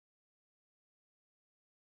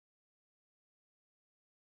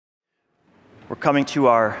We're coming to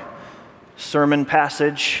our sermon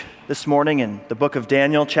passage this morning in the book of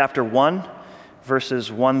Daniel, chapter 1, verses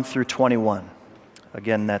 1 through 21.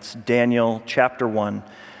 Again, that's Daniel chapter 1,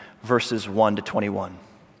 verses 1 to 21.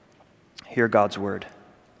 Hear God's word.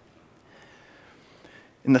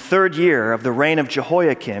 In the third year of the reign of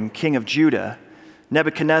Jehoiakim, king of Judah,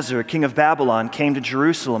 Nebuchadnezzar, king of Babylon, came to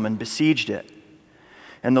Jerusalem and besieged it.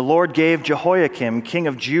 And the Lord gave Jehoiakim, king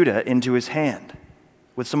of Judah, into his hand,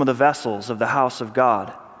 with some of the vessels of the house of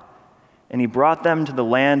God. And he brought them to the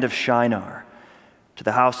land of Shinar, to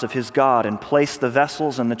the house of his God, and placed the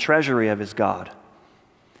vessels in the treasury of his God.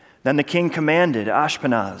 Then the king commanded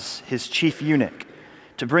Ashpenaz, his chief eunuch,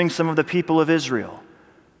 to bring some of the people of Israel,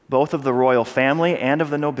 both of the royal family and of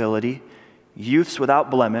the nobility, youths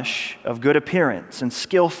without blemish, of good appearance and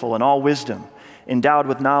skillful in all wisdom, endowed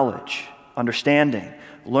with knowledge, understanding,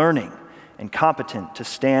 learning, and competent to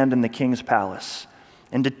stand in the king's palace,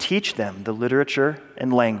 and to teach them the literature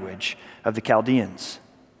and language of the Chaldeans.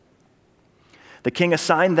 The king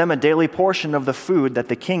assigned them a daily portion of the food that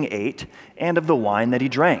the king ate and of the wine that he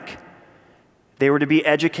drank. They were to be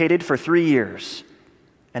educated for 3 years,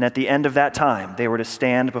 and at the end of that time they were to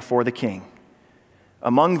stand before the king.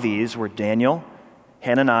 Among these were Daniel,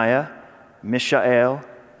 Hananiah, Mishael,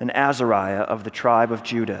 and Azariah of the tribe of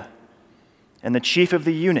Judah. And the chief of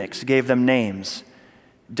the eunuchs gave them names.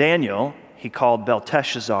 Daniel he called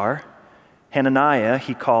Belteshazzar, Hananiah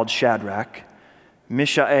he called Shadrach,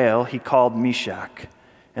 Mishael he called Meshach,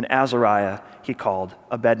 and Azariah he called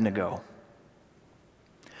Abednego.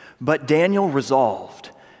 But Daniel resolved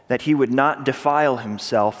that he would not defile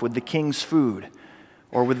himself with the king's food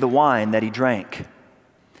or with the wine that he drank.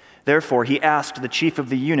 Therefore he asked the chief of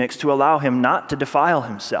the eunuchs to allow him not to defile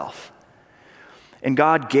himself. And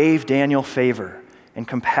God gave Daniel favor and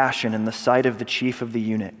compassion in the sight of the chief of the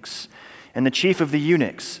eunuchs. And the chief of the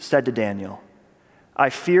eunuchs said to Daniel, I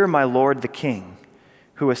fear my lord the king,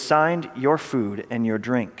 who assigned your food and your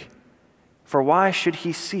drink. For why should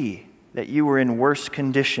he see that you were in worse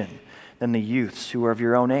condition than the youths who are of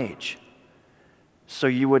your own age? So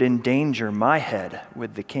you would endanger my head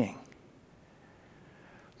with the king.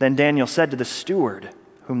 Then Daniel said to the steward,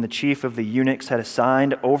 whom the chief of the eunuchs had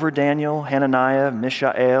assigned over Daniel, Hananiah,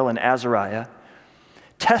 Mishael, and Azariah,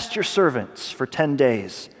 test your servants for 10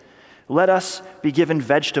 days. Let us be given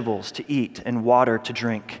vegetables to eat and water to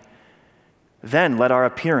drink. Then let our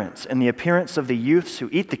appearance and the appearance of the youths who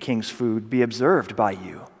eat the king's food be observed by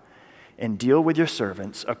you, and deal with your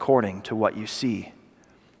servants according to what you see.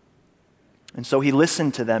 And so he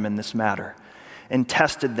listened to them in this matter and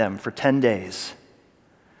tested them for 10 days.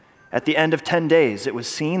 At the end of 10 days, it was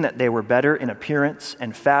seen that they were better in appearance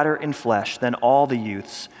and fatter in flesh than all the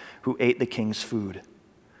youths who ate the king's food.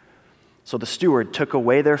 So the steward took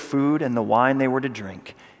away their food and the wine they were to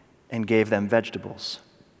drink and gave them vegetables.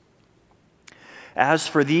 As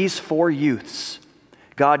for these 4 youths,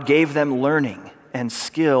 God gave them learning and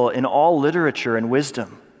skill in all literature and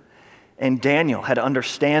wisdom, and Daniel had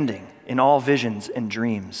understanding in all visions and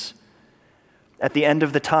dreams. At the end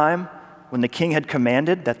of the time, when the king had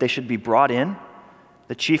commanded that they should be brought in,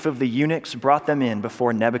 the chief of the eunuchs brought them in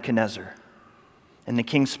before Nebuchadnezzar. And the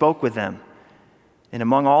king spoke with them, and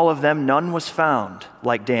among all of them none was found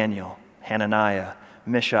like Daniel, Hananiah,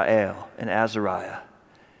 Mishael, and Azariah.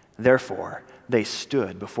 Therefore they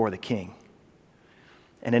stood before the king.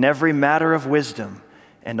 And in every matter of wisdom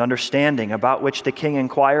and understanding about which the king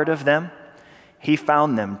inquired of them, he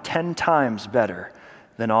found them 10 times better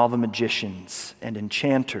than all the magicians and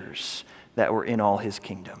enchanters that were in all his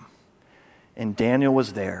kingdom. And Daniel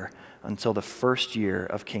was there until the first year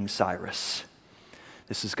of King Cyrus.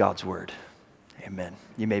 This is God's word. Amen.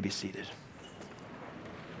 You may be seated.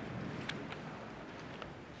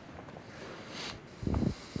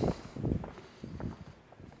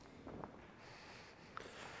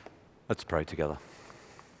 Let's pray together.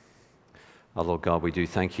 Our Lord God, we do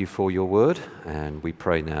thank you for your word, and we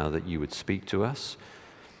pray now that you would speak to us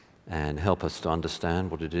and help us to understand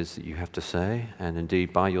what it is that you have to say, and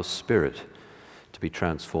indeed by your Spirit to be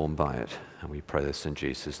transformed by it. And we pray this in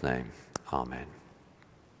Jesus' name. Amen.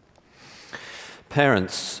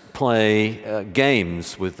 Parents play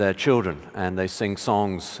games with their children, and they sing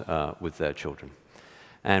songs with their children.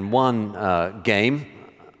 And one game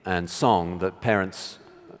and song that parents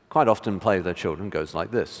quite often play with their children goes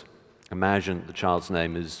like this. Imagine the child's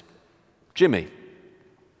name is Jimmy.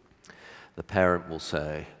 The parent will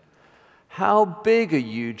say, "How big are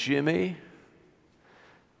you, Jimmy?"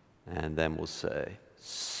 And then we'll say,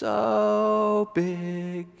 "So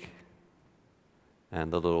big."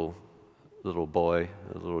 And the little boy,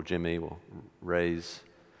 the little Jimmy, will raise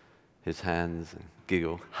his hands and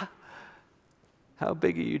giggle. How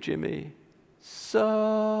big are you, Jimmy?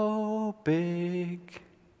 So big.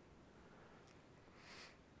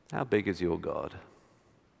 How big is your God?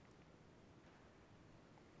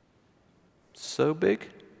 So big?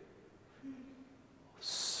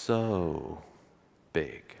 So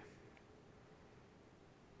big.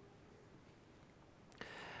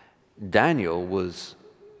 Daniel was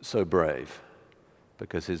so brave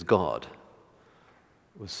because his God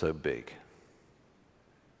was so big.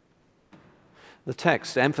 The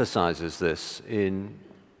text emphasizes this in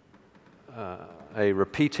a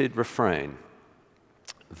repeated refrain.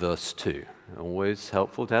 Verse 2. Always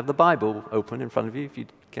helpful to have the Bible open in front of you if you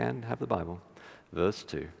can have the Bible. Verse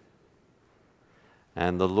 2.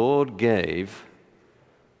 And the Lord gave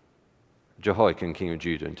Jehoiakim, king of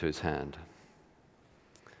Judah, into his hand.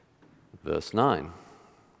 Verse 9.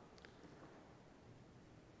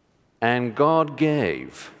 And God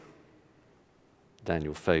gave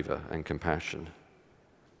Daniel favor and compassion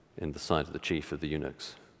in the sight of the chief of the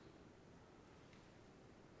eunuchs.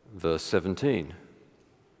 Verse 17.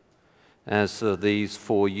 As for these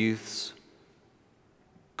 4 youths,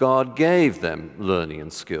 God gave them learning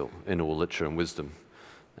and skill in all literature and wisdom,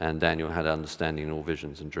 and Daniel had understanding in all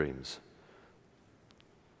visions and dreams.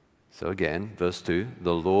 So again, verse 2,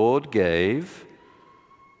 the Lord gave.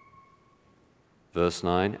 Verse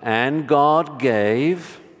 9, and God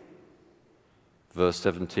gave. Verse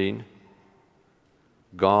 17,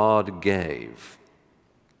 God gave.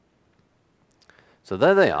 So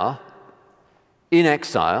there they are, in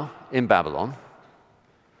exile in Babylon.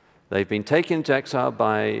 They've been taken into exile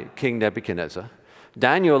by King Nebuchadnezzar.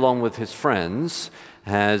 Daniel, along with his friends,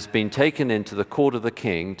 has been taken into the court of the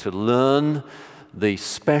king to learn the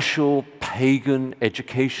special pagan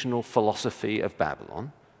educational philosophy of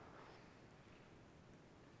Babylon.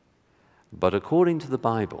 But according to the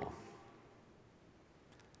Bible,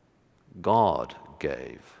 God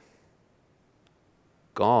gave.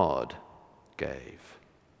 God gave.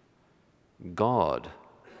 God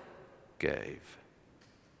gave.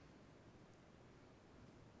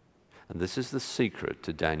 And this is the secret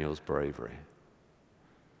to Daniel's bravery.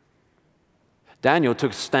 Daniel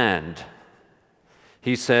took a stand.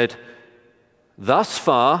 He said, thus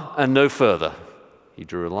far and no further. He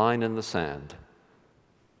drew a line in the sand.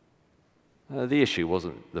 The issue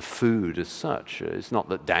wasn't the food as such. It's not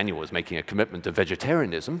that Daniel was making a commitment to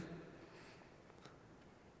vegetarianism.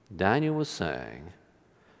 Daniel was saying,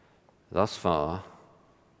 thus far,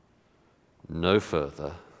 no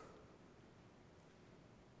further.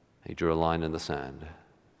 He drew a line in the sand.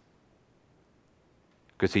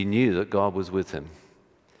 Because he knew that God was with him.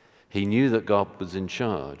 He knew that God was in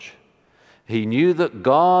charge. He knew that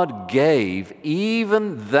God gave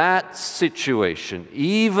even that situation,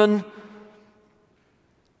 even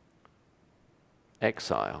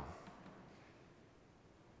exile.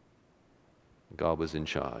 God was in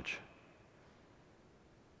charge.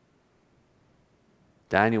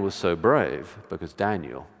 Daniel was so brave because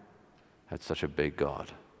Daniel had such a big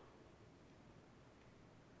God.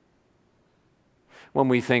 When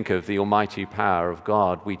we think of the almighty power of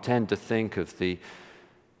God, we tend to think of the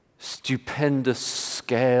stupendous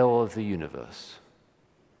scale of the universe.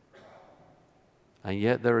 And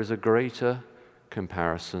yet there is a greater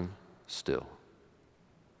comparison still.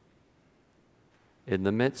 In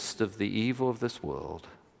the midst of the evil of this world,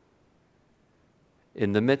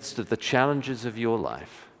 in the midst of the challenges of your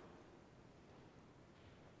life,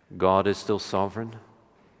 God is still sovereign.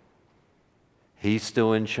 He's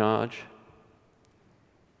still in charge.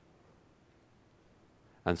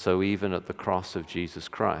 And so even at the cross of Jesus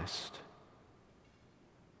Christ,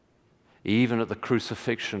 even at the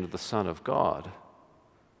crucifixion of the Son of God,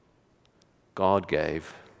 God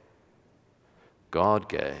gave, God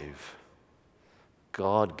gave,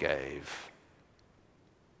 God gave.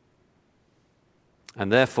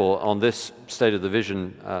 And therefore, on this State of the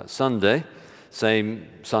Vision Sunday, same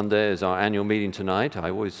Sunday as our annual meeting tonight,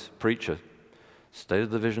 I always preach a State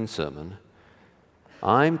of the Vision sermon.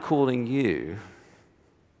 I'm calling you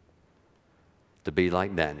to be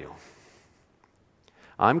like Daniel.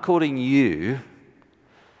 I'm calling you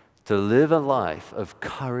to live a life of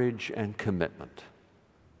courage and commitment.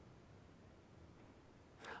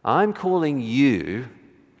 I'm calling you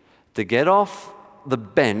to get off the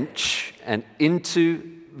bench and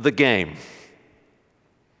into the game.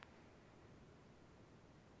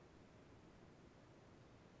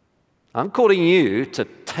 I'm calling you to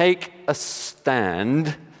take a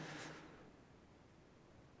stand,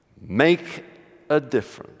 make a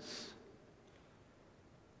difference.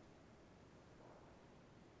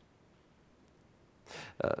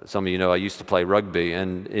 Some of you know I used to play rugby,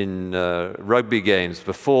 and in rugby games,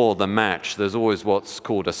 before the match, there's always what's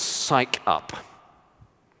called a psych-up.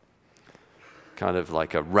 Kind of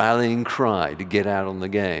like a rallying cry to get out on the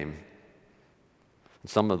game.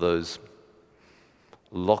 Some of those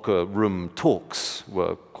locker room talks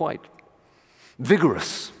were quite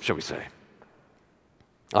vigorous, shall we say.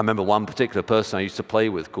 I remember one particular person I used to play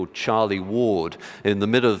with called Charlie Ward. In the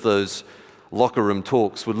middle of those locker room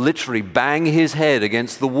talks would literally bang his head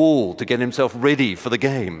against the wall to get himself ready for the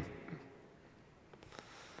game.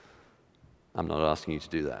 I'm not asking you to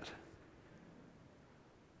do that.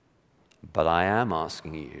 But I am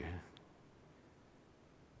asking you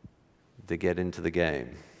to get into the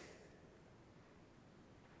game.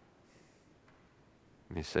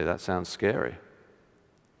 You say, that sounds scary.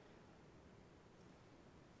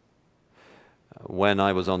 When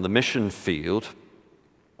I was on the mission field,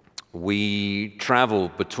 we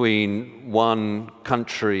traveled between one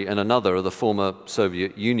country and another of the former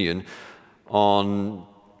Soviet Union on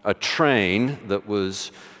a train that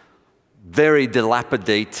was very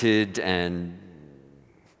dilapidated and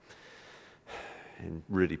in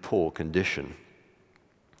really poor condition.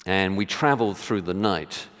 And we traveled through the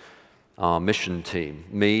night, our mission team,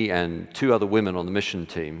 me and 2 other women on the mission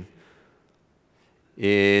team,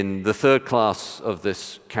 in the third class of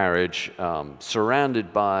this carriage,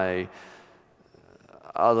 surrounded by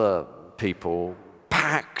other people,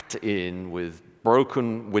 packed in with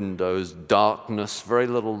broken windows, darkness, very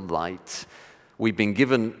little light. We've been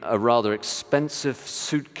given a rather expensive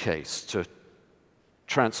suitcase to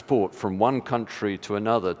transport from one country to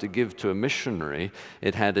another to give to a missionary.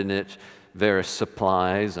 It had in it various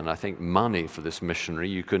supplies and I think money for this missionary.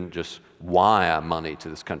 You couldn't just wire money to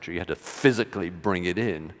this country. You had to physically bring it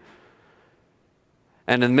in.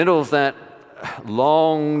 And in the middle of that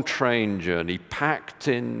long train journey, packed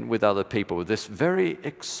in with other people, with this very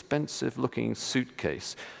expensive-looking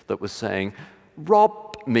suitcase that was saying,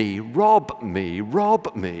 "Rob me, rob me,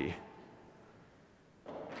 rob me."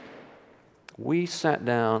 We sat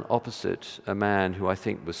down opposite a man who I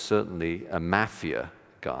think was certainly a mafia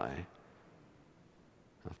guy.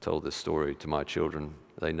 I've told this story to my children.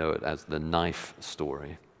 They know it as the knife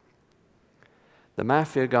story. The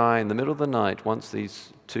mafia guy, in the middle of the night, once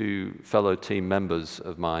these 2 fellow team members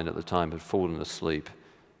of mine at the time had fallen asleep,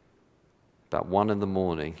 about 1 in the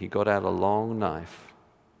morning, he got out a long knife.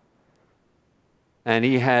 And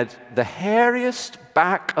he had the hairiest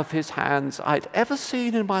back of his hands I'd ever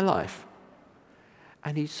seen in my life.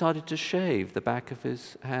 And he started to shave the back of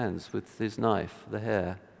his hands with his knife, the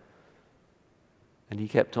hair. And he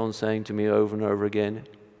kept on saying to me over and over again,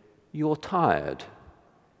 "You're tired.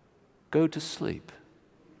 Go to sleep."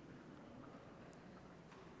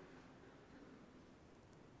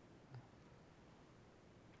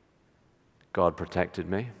 God protected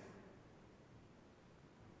me.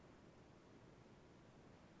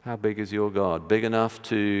 How big is your God? Big enough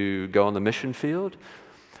to go on the mission field?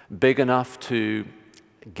 Big enough to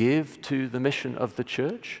give to the mission of the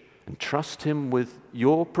church and trust Him with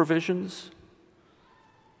your provisions?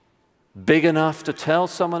 Big enough to tell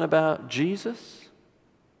someone about Jesus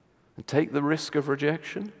and take the risk of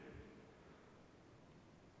rejection?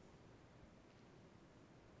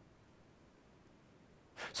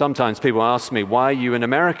 Sometimes people ask me, "Why are you in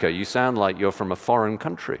America? You sound like you're from a foreign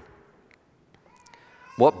country.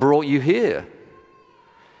 What brought you here?"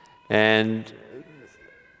 And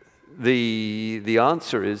the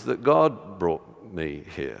answer is that God brought me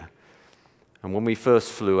here. And when we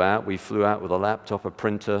first flew out with a laptop, a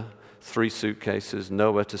printer, 3 suitcases,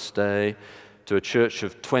 nowhere to stay, to a church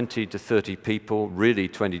of 20 to 30 people, really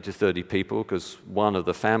 20 to 30 people, because one of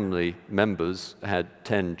the family members had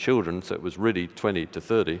 10 children, so it was really 20 to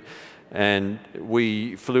 30. And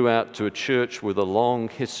we flew out to a church with a long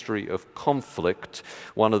history of conflict.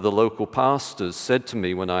 One of the local pastors said to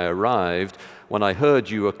me when I arrived, "When I heard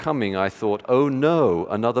you were coming, I thought, oh no,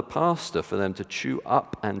 another pastor for them to chew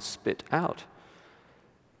up and spit out."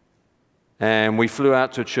 And we flew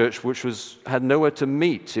out to a church which had nowhere to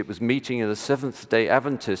meet. It was meeting in the Seventh-day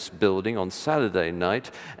Adventist building on Saturday night,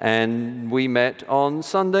 and we met on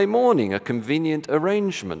Sunday morning, a convenient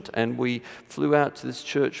arrangement. And we flew out to this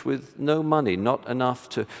church with no money, not enough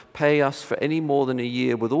to pay us for any more than a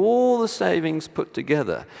year, with all the savings put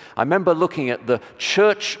together. I remember looking at the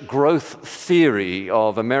church growth theory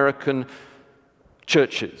of American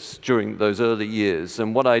churches during those early years.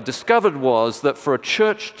 And what I discovered was that for a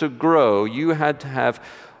church to grow, you had to have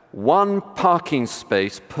 1 parking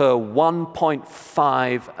space per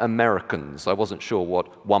 1.5 Americans. I wasn't sure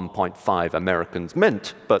what 1.5 Americans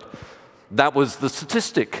meant, but That was the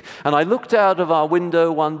statistic. And I looked out of our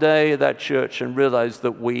window one day at that church and realized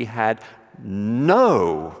that we had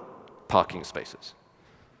no parking spaces.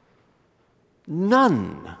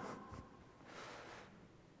 None.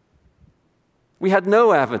 We had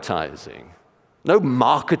no advertising, no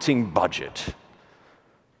marketing budget.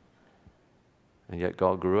 And yet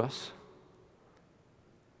God grew us.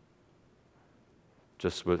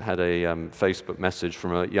 Just had a Facebook message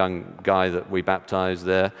from a young guy that we baptized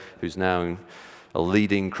there, who's now a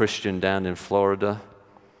leading Christian down in Florida,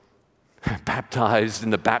 baptized in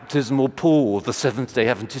the baptismal pool of the Seventh-day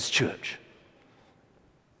Adventist Church.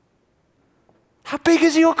 How big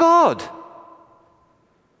is your God?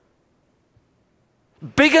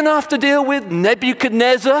 Big enough to deal with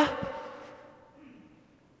Nebuchadnezzar?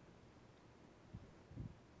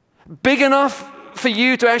 Big enough for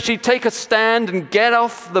you to actually take a stand and get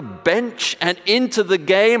off the bench and into the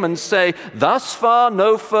game and say, thus far,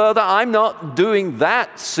 no further, I'm not doing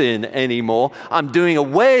that sin anymore. I'm doing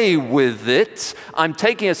away with it. I'm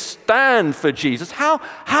taking a stand for Jesus.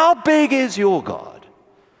 How big is your God?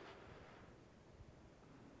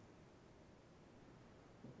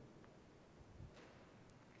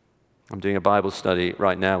 I'm doing a Bible study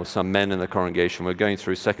right now with some men in the congregation. We're going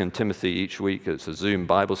through 2 Timothy each week. It's a Zoom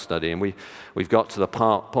Bible study. And we've got to the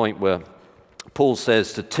point where Paul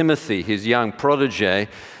says to Timothy, his young protege,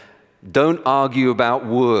 don't argue about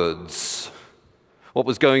words. What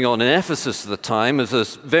was going on in Ephesus at the time is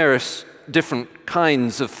there's various different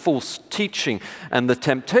kinds of false teaching. And the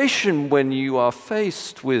temptation when you are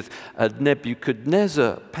faced with a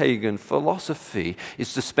Nebuchadnezzar pagan philosophy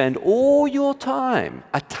is to spend all your time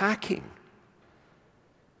attacking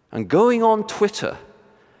and going on Twitter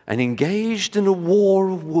and engaged in a war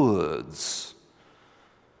of words.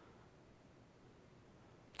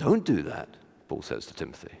 Don't do that, Paul says to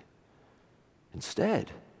Timothy.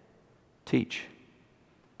 Instead, teach,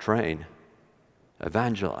 train,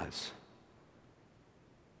 evangelize.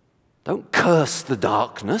 Don't curse the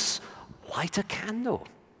darkness, light a candle.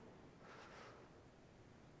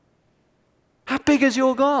 How big is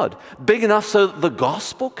your God? Big enough so that the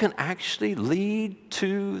gospel can actually lead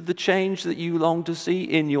to the change that you long to see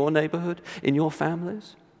in your neighborhood, in your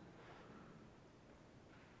families?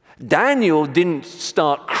 Daniel didn't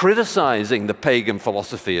start criticizing the pagan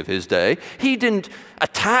philosophy of his day. He didn't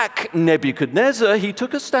attack Nebuchadnezzar. He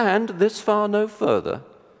took a stand, this far, no further.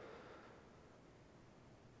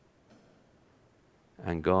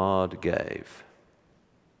 And God gave.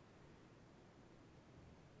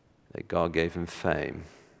 That God gave him fame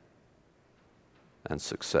and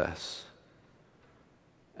success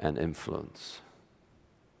and influence.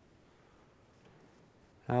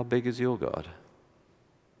 How big is your God?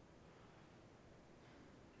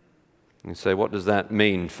 You say, what does that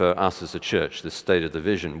mean for us as a church, this state of the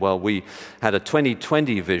vision? Well, we had a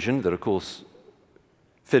 2020 vision that, of course,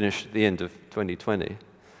 finished at the end of 2020.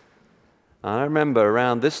 I remember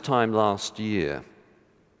around this time last year,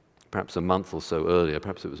 perhaps a month or so earlier,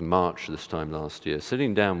 perhaps it was March this time last year,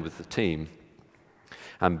 sitting down with the team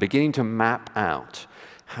and beginning to map out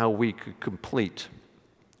how we could complete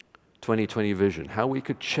 2020 vision, how we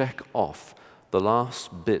could check off the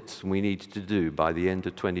last bits we needed to do by the end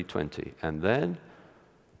of 2020. And then,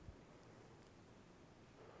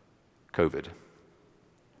 COVID.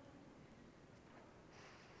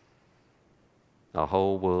 Our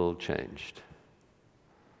whole world changed.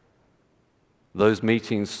 Those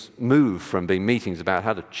meetings moved from being meetings about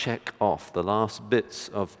how to check off the last bits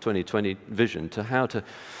of 2020 vision to how to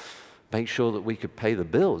make sure that we could pay the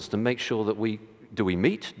bills, to make sure that do we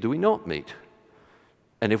meet, do we not meet?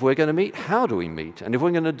 And if we're going to meet, how do we meet? And if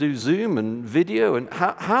we're going to do Zoom and video, and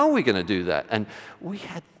how are we going to do that? And we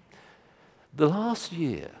had the last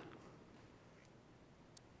year,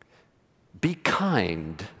 be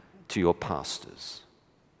kind to your pastors.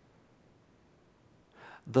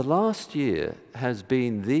 The last year has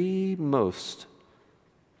been the most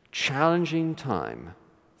challenging time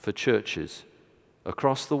for churches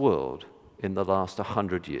across the world in the last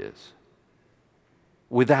 100 years.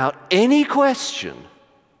 Without any question.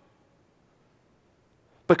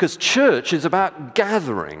 Because church is about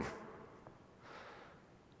gathering.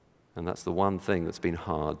 And that's the one thing that's been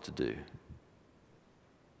hard to do.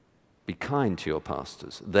 Be kind to your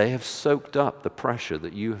pastors. They have soaked up the pressure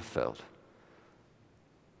that you have felt.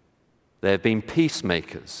 They have been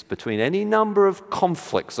peacemakers between any number of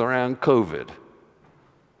conflicts around COVID.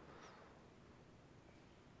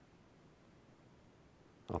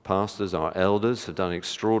 Our pastors, our elders have done an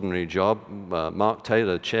extraordinary job. Mark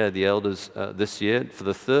Taylor chaired the elders this year for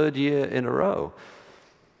the third year in a row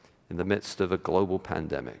in the midst of a global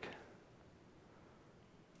pandemic.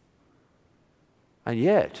 And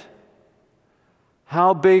yet,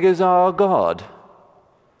 how big is our God?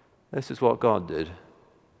 This is what God did.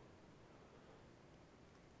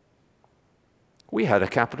 We had a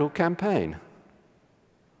capital campaign.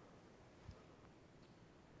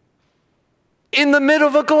 In the middle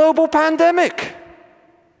of a global pandemic.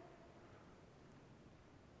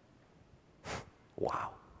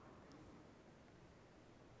 Wow.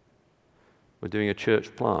 We're doing a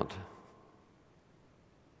church plant.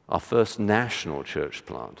 Our first national church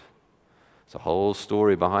plant. There's a whole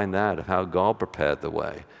story behind that of how God prepared the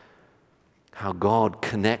way. How God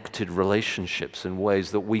connected relationships in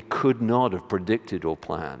ways that we could not have predicted or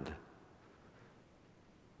planned.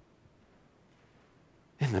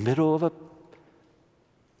 In the middle of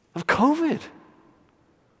COVID.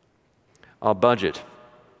 Our budget.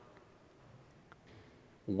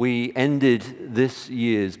 We ended this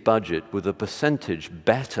year's budget with a percentage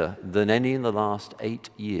better than any in the last 8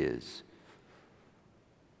 years.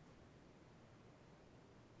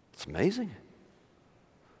 It's amazing.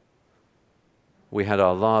 We had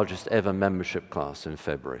our largest ever membership class in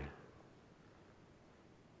February.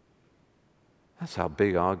 That's how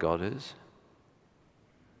big our God is.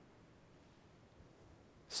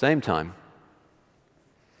 Same time,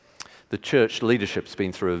 the church leadership's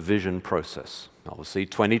been through a vision process. Obviously,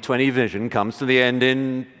 2020 vision comes to the end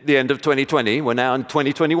in the end of 2020. We're now in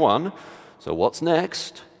 2021. So what's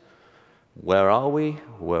next? Where are we?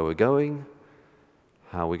 Where we're going?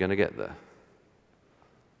 How are we going to get there?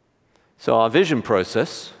 So our vision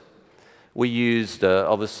process, we used,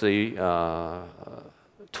 obviously,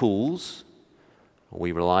 tools.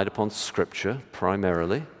 We relied upon Scripture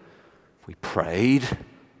primarily. We prayed.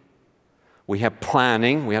 We had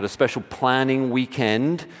planning. We had a special planning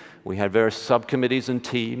weekend. We had various subcommittees and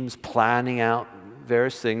teams planning out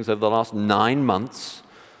various things over the last 9 months.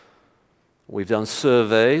 We've done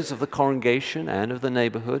surveys of the congregation and of the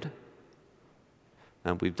neighborhood.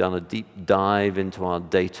 And we've done a deep dive into our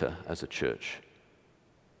data as a church.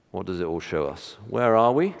 What does it all show us? Where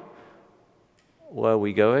are we? Where are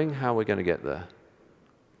we going? How are we going to get there?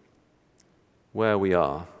 Where we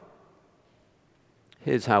are.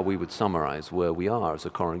 Here's how we would summarize where we are as a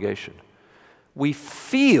congregation. We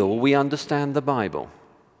feel we understand the Bible.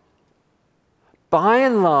 By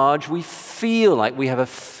and large, we feel like we have a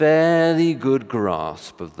fairly good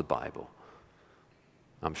grasp of the Bible.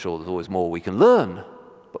 I'm sure there's always more we can learn,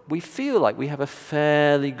 but we feel like we have a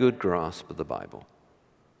fairly good grasp of the Bible.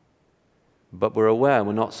 But we're aware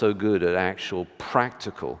we're not so good at actual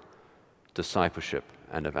practical discipleship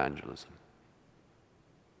and evangelism.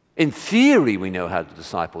 In theory, we know how to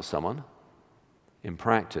disciple someone. In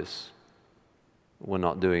practice, we're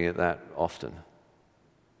not doing it that often.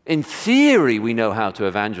 In theory, we know how to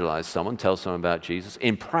evangelize someone, tell someone about Jesus.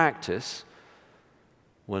 In practice,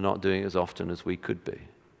 we're not doing it as often as we could be.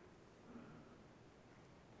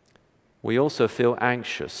 We also feel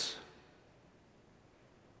anxious.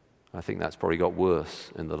 I think that's probably got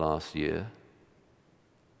worse in the last year.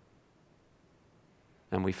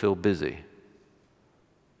 And we feel busy,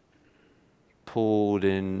 pulled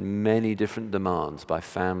in many different demands by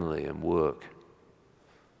family and work,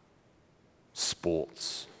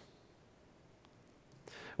 sports.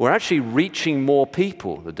 We're actually reaching more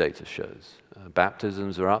people, the data shows.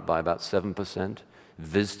 Baptisms are up by about 7%.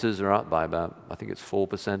 Visitors are up by about, I think it's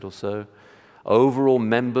 4% or so. Overall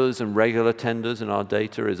members and regular attenders in our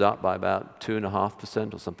data is up by about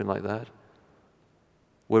 2.5% or something like that.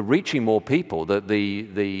 We're reaching more people. The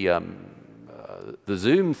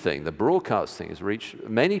Zoom thing, the broadcast thing has reached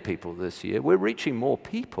many people this year. We're reaching more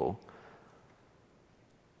people.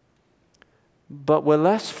 But we're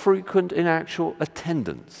less frequent in actual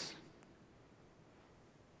attendance.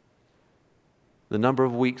 The number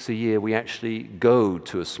of weeks a year we actually go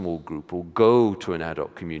to a small group or go to an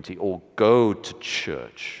adult community or go to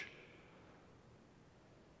church.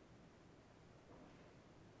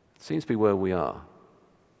 It seems to be where we are.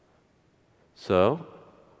 So,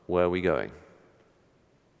 where are we going?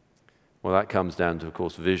 Well, that comes down to, of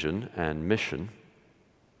course, vision and mission.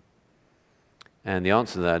 And the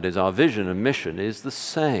answer to that is our vision and mission is the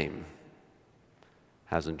same.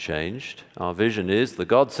 Hasn't changed. Our vision is the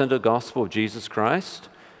God-centered gospel of Jesus Christ,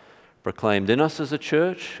 proclaimed in us as a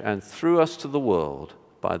church and through us to the world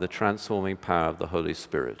by the transforming power of the Holy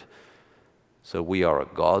Spirit. So we are a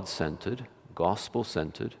God-centered,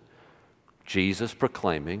 gospel-centered,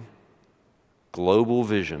 Jesus-proclaiming, global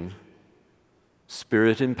vision,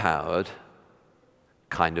 Spirit-empowered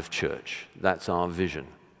kind of church. That's our vision.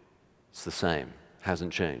 It's the same,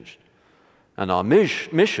 hasn't changed. And our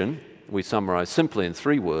mission, we summarize simply in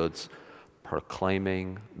 3 words: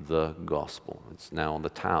 proclaiming the gospel. It's now on the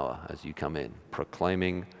tower as you come in,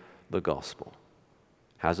 proclaiming the gospel.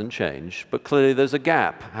 Hasn't changed, but clearly there's a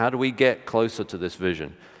gap. How do we get closer to this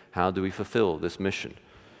vision? How do we fulfill this mission?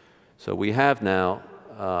 So we have now,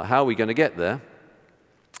 how are we going to get there?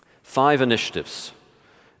 5 initiatives.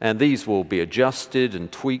 And these will be adjusted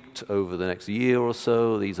and tweaked over the next year or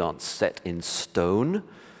so. These aren't set in stone.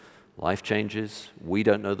 Life changes. We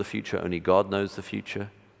don't know the future. Only God knows the future.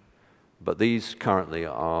 But these currently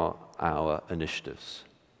are our initiatives.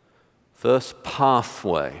 First,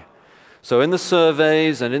 pathway. So in the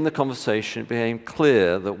surveys and in the conversation, it became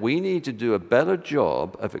clear that we need to do a better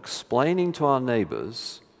job of explaining to our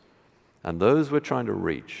neighbors and those we're trying to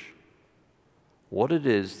reach what it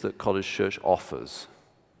is that Cottage Church offers.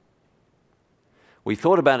 We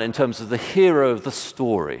thought about it in terms of the hero of the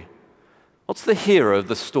story. What's the hero of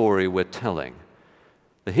the story we're telling?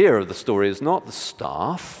 The hero of the story is not the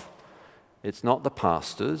staff, it's not the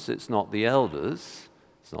pastors, it's not the elders,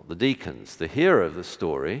 it's not the deacons. The hero of the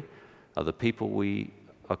story are the people we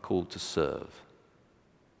are called to serve.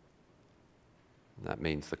 That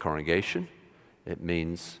means the congregation. It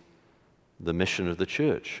means the mission of the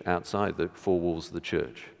church outside the 4 walls of the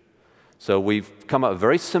church. So we've come up with a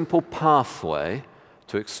very simple pathway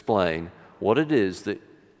to explain what it is that,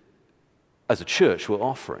 as a church, we're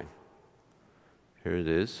offering. Here it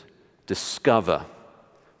is. Discover.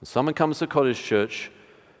 When someone comes to Cottage Church,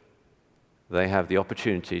 they have the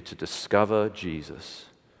opportunity to discover Jesus.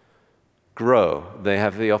 Grow. They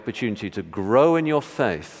have the opportunity to grow in your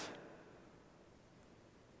faith.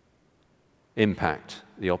 Impact.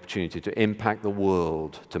 The opportunity to impact the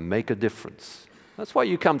world, to make a difference. That's why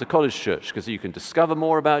you come to Cottage Church, because you can discover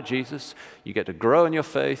more about Jesus, you get to grow in your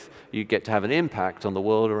faith, you get to have an impact on the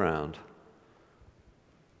world around.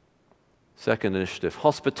 Second initiative,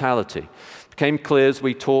 hospitality. It became clear as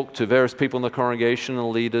we talked to various people in the congregation and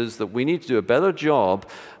leaders that we need to do a better job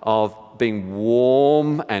of being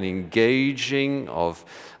warm and engaging, of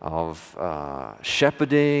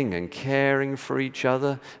shepherding and caring for each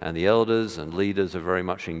other. And the elders and leaders are very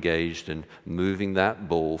much engaged in moving that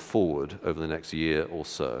ball forward over the next year or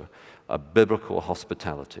so. A biblical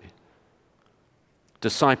hospitality.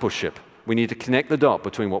 Discipleship. We need to connect the dot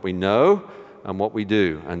between what we know and what we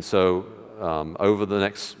do. And so over the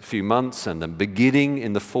next few months and then beginning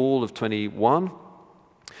in the fall of 21,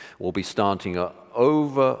 we'll be starting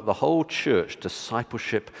over the whole church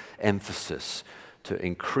discipleship emphasis to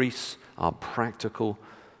increase our practical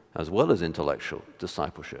as well as intellectual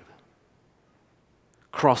discipleship.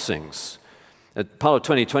 Crossings. Part of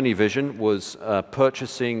 2020 vision was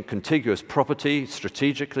purchasing contiguous property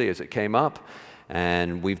strategically as it came up,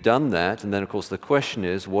 and we've done that. And then, of course, the question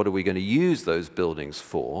is, what are we going to use those buildings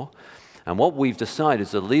for? And what we've decided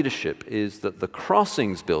as a leadership is that the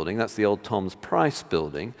Crossings building, that's the old Tom's Price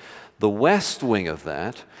building, the west wing of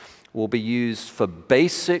that will be used for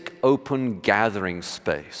basic open gathering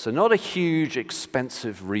space. So not a huge,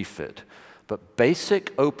 expensive refit, but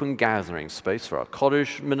basic open gathering space for our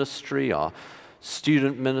cottage ministry, our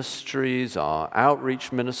student ministries, our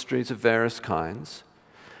outreach ministries of various kinds.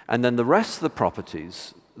 And then the rest of the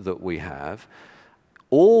properties that we have,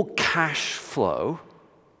 all cash flow,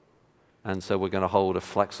 and so we're going to hold a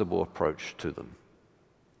flexible approach to them.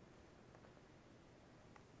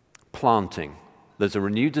 Planting. There's a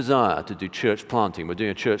renewed desire to do church planting. We're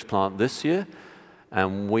doing a church plant this year,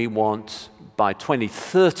 and we want by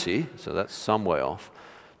 2030, so that's some way off,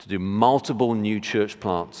 to do multiple new church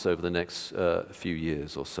plants over the next few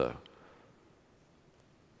years or so.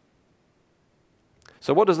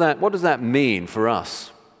 So what does that mean for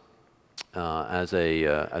us as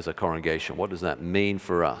a congregation? What does that mean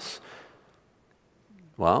for us?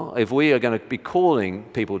 Well, if we are going to be calling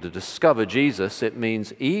people to discover Jesus, it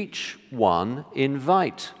means each one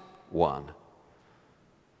invite one.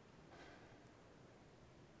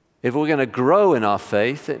 If we're going to grow in our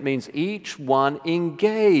faith, it means each one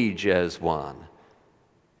engage as one.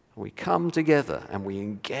 We come together and we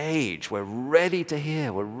engage. We're ready to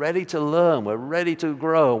hear. We're ready to learn. We're ready to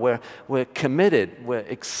grow. We're committed. We're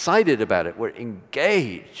excited about it. We're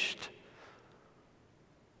engaged.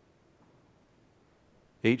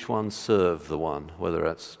 Each one serve the one, whether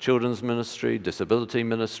that's children's ministry, disability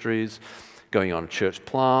ministries, going on a church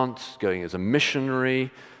plant, going as a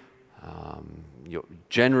missionary, your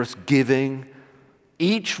generous giving.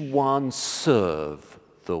 Each one serve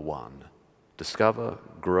the one. Discover,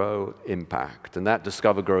 grow, impact. And that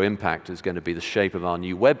discover, grow, impact is going to be the shape of our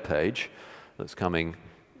new webpage that's coming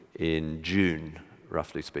in June,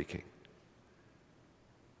 roughly speaking.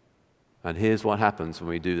 And here's what happens when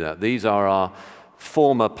we do that. These are our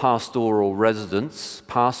former pastoral residents,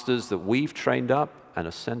 pastors that we've trained up and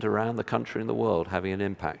are sent around the country and the world having an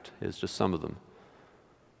impact. Here's just some of them.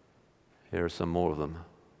 Here are some more of them.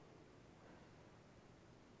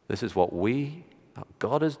 This is what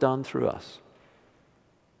God has done through us.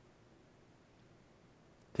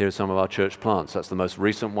 Here are some of our church plants. That's the most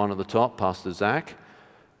recent one at the top, Pastor Zach.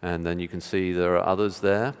 And then you can see there are others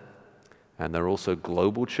there. And there are also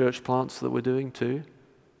global church plants that we're doing too.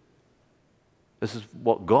 This is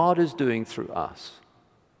what God is doing through us.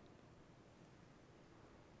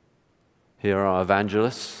 Here are our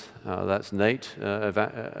evangelists. That's Nate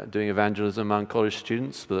doing evangelism among college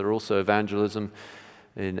students, but there are also evangelism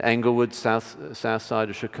in Englewood, south side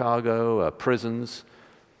of Chicago, prisons,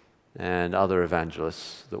 and other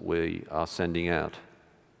evangelists that we are sending out.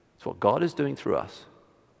 It's what God is doing through us.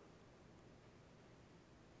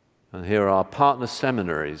 And here are our partner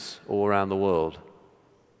seminaries all around the world,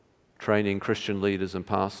 training Christian leaders and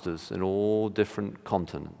pastors in all different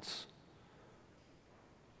continents.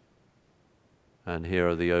 And here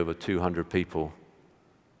are the over 200 people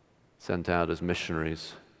sent out as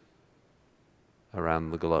missionaries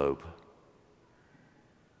around the globe.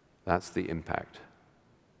 That's the impact.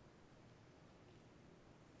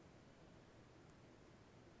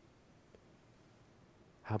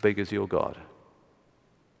 How big is your God?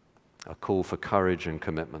 A call for courage and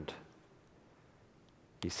commitment.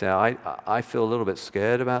 You say, I feel a little bit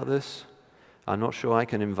scared about this. I'm not sure I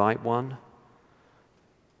can invite one.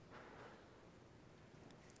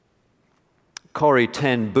 Corrie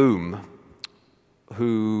ten Boom,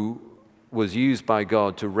 who was used by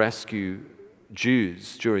God to rescue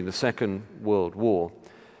Jews during the Second World War,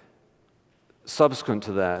 subsequent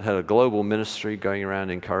to that, had a global ministry going around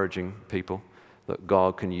encouraging people that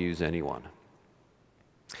God can use anyone.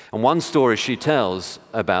 And one story she tells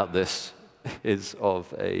about this is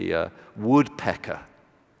of a woodpecker.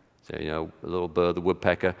 So, a little bird, the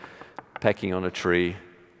woodpecker, pecking on a tree.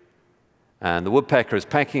 And the woodpecker is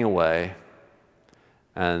pecking away,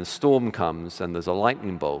 and storm comes, and there's a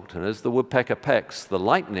lightning bolt. And as the woodpecker pecks, the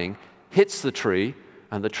lightning hits the tree,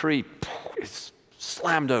 and the tree is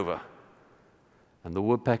slammed over. And the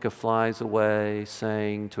woodpecker flies away,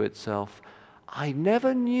 saying to itself, I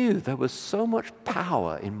never knew there was so much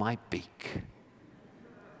power in my beak.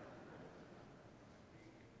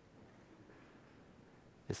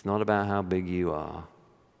 It's not about how big you are.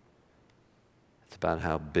 It's about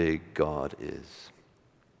how big God is.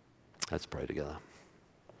 Let's pray together.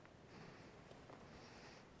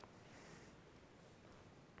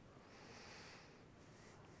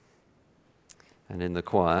 And in the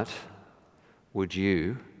quiet, would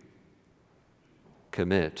you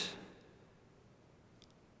commit?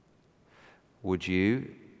 Would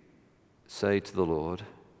you say to the Lord,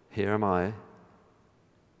 here am I,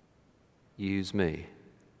 use me?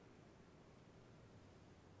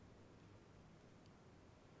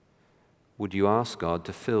 Would you ask God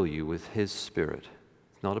to fill you with His Spirit?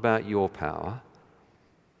 It's not about your power,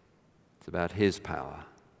 it's about His power.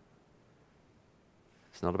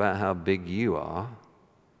 It's not about how big you are,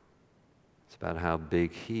 it's about how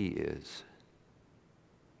big He is.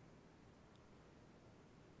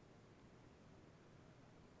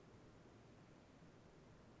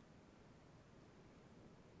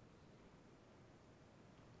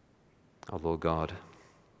 Oh, Lord God,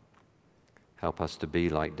 help us to be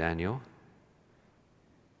like Daniel,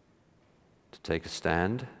 to take a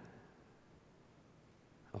stand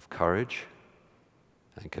of courage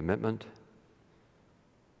and commitment,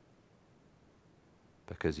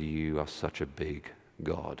 because you are such a big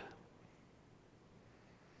God.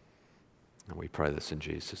 And we pray this in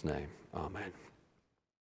Jesus' name. Amen.